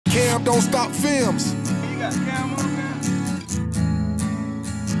Damn, don't stop films. You got the camera on, man?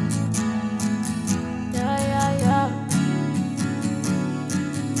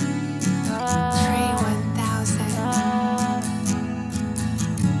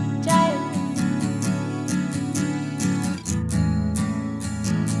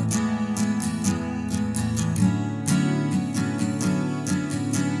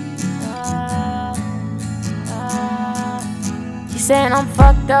 Saying I'm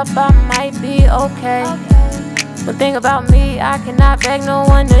fucked up, I might be okay. But think about me, I cannot beg no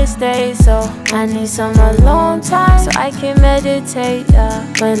one to stay. So I need some alone time so I can meditate, yeah.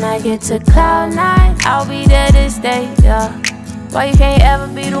 When I get to cloud 9, I'll be there to stay, yeah. Why you can't ever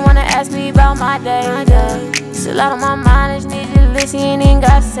be the one to ask me about my day, yeah. It's a lot on my mind, I just need you to listen, you ain't even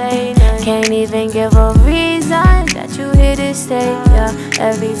gotta say nothing. Can't even give a reason that you here to stay, yeah.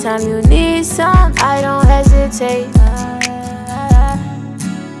 Every time you need some, I don't hesitate.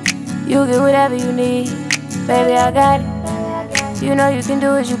 You get whatever you need, baby, I got it. You know you can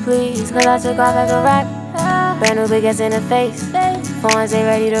do as you please, cause I took off like a rocket. Brand new big ass in the face, phones they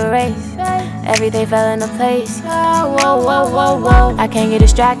ready to race. Everything fell into place, whoa, whoa, whoa, whoa. I can't get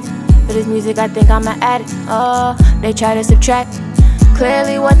distracted, for this music I think I'm an addict. Oh, they try to subtract,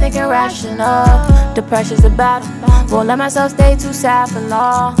 clearly one thinking rational. Depression's the battle, won't let myself stay too sad for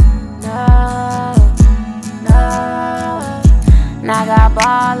long. No, no. Now I got a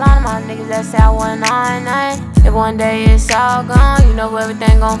ball on my niggas that say I 199. If one day it's all gone, you know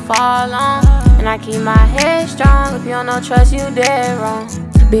everything gon' fall on. And I keep my head strong, if you don't know trust, you dead wrong.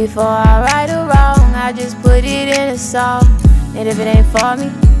 Before I right or wrong, I just put it in a song. And if it ain't for me,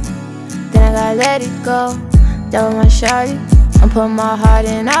 then I gotta let it go. Double my shorty, I'm putting my heart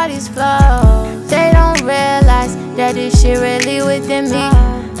in all these flows. They don't realize that this shit really within me.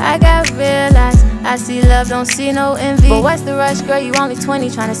 I got realized, I see love, don't see no envy. But what's the rush, girl? You only 20,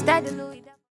 tryna stack the